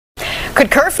Could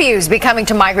curfews be coming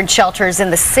to migrant shelters in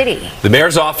the city? The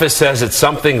mayor's office says it's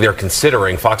something they're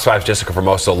considering. Fox 5's Jessica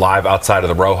Formoso live outside of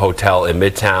the Row Hotel in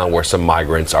Midtown where some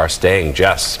migrants are staying.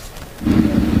 Jess.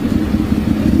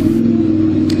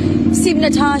 Steve,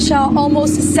 Natasha,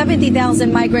 almost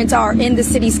 70,000 migrants are in the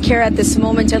city's care at this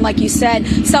moment. And like you said,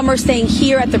 some are staying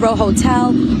here at the Row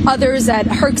Hotel, others at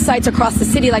HERC sites across the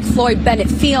city like Floyd Bennett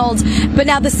Field. But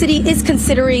now the city is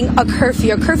considering a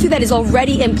curfew that is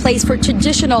already in place for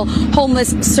traditional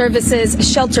homeless services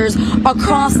shelters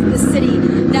across the city.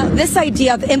 Now, this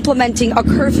idea of implementing a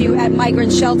curfew at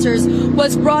migrant shelters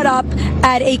was brought up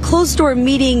at a closed-door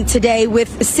meeting today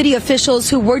with city officials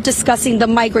who were discussing the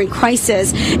migrant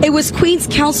crisis. It was Queens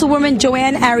Councilwoman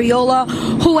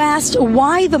𝗙𝗛𝗟𝗔𝗚𝗢 who asked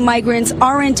why the migrants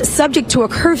aren't subject to a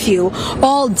curfew.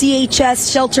 All DHS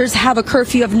shelters have a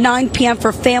curfew of 9 p.m.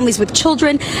 for families with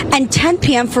children and 10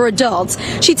 p.m. for adults.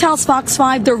 She tells Fox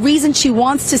 5 the reason she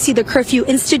wants to see the curfew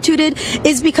instituted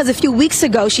is because a few weeks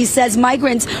ago, she says,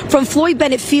 migrants from Floyd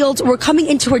Bennett Field were coming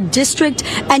into her district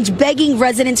and begging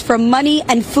residents for money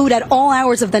and food at all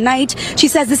hours of the night. She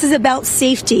says this is about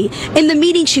safety. In the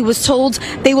meeting, she was told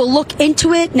they will look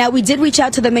into it. Now, we did reach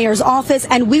out to the mayor's office,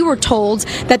 and we were told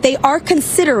that they are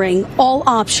considering all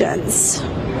options.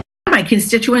 My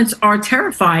constituents are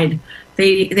terrified.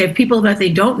 They have people that they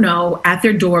don't know at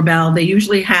their doorbell. They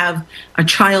usually have a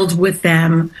child with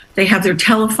them. They have their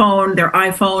telephone, their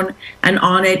iPhone, and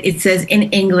on it says in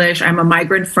English, "I'm a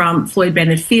migrant from Floyd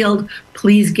Bennett Field.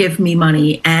 Please give me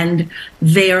money." And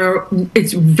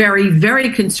it's very, very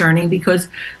concerning because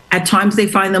at times they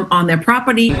find them on their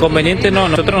property.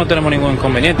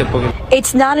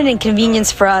 It's not an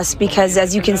inconvenience for us because,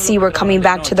 as you can see, we're coming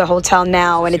back to the hotel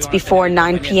now and it's before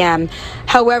 9 p.m.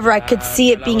 However, I could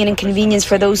see it being an inconvenience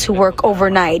for those who work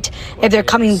overnight. If they're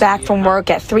coming back from work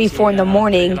at 3, 4 in the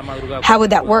morning, how would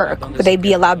that work? Would they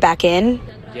be allowed back in?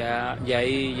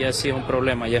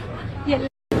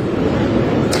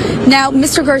 Now,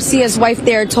 Mr. Garcia's wife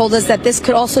there told us that this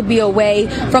could also be a way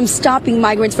from stopping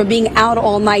migrants from being out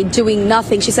all night doing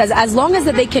nothing. She says as long as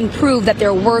they can prove that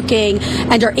they're working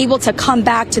and are able to come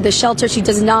back to the shelter, she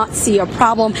does not see a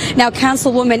problem. Now,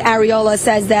 Councilwoman 𝗙𝗟𝗟𝗟𝗢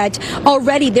says that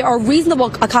already there are reasonable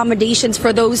accommodations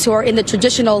for those who are in the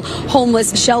traditional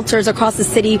homeless shelters across the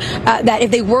city, that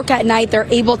if they work at night, they're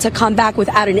able to come back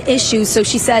without an issue. So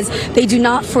she says they do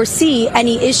not foresee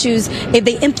any issues if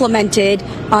they implemented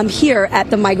here at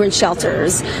the migrant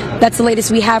shelters. That's the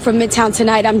latest we have from Midtown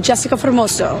tonight. I'm Jessica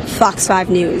Formoso, Fox 5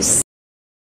 News.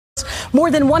 More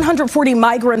than 140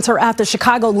 migrants are at the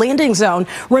Chicago landing zone,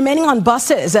 remaining on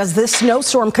buses as this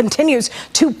snowstorm continues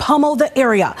to pummel the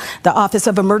area. The Office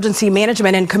of Emergency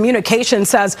Management and Communication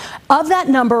says of that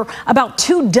number, about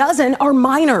 24 are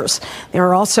minors. There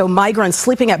are also migrants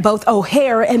sleeping at both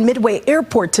O'Hare and Midway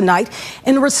Airport tonight.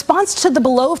 In response to the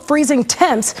below freezing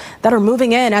temps that are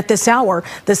moving in at this hour,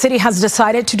 the city has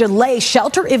decided to delay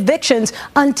shelter evictions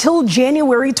until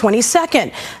January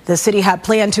 22nd. The city had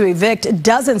planned to evict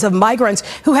dozens of migrants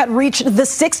who had reached the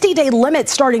 60-day limit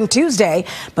starting Tuesday,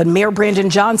 but Mayor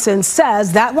Brandon Johnson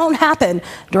says that won't happen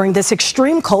during this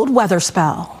extreme cold weather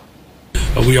spell.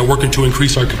 We are working to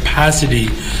increase our capacity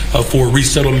for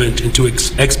resettlement and to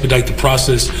expedite the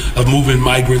process of moving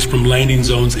migrants from landing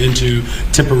zones into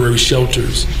temporary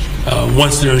shelters.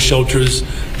 Once they're in shelters,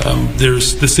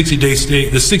 there's the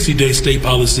 60-day stay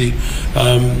policy,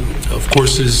 of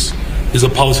course, is a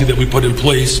policy that we put in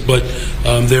place, but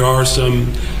there are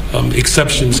some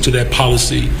exceptions to that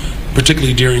policy,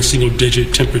 particularly during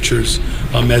single-digit temperatures,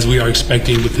 as we are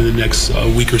expecting within the next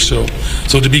week or so.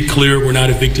 So to be clear, we're not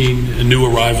evicting new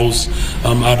arrivals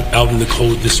out in the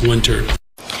cold this winter.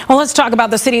 Well, let's talk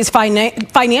about the city's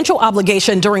financial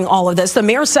obligation during all of this. The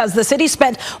mayor says the city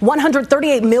spent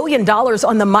 $138 million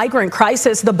on the migrant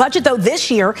crisis. The budget, though,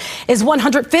 this year is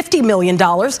 $150 million.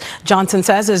 Johnson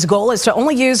says his goal is to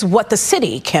only use what the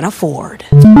city can afford.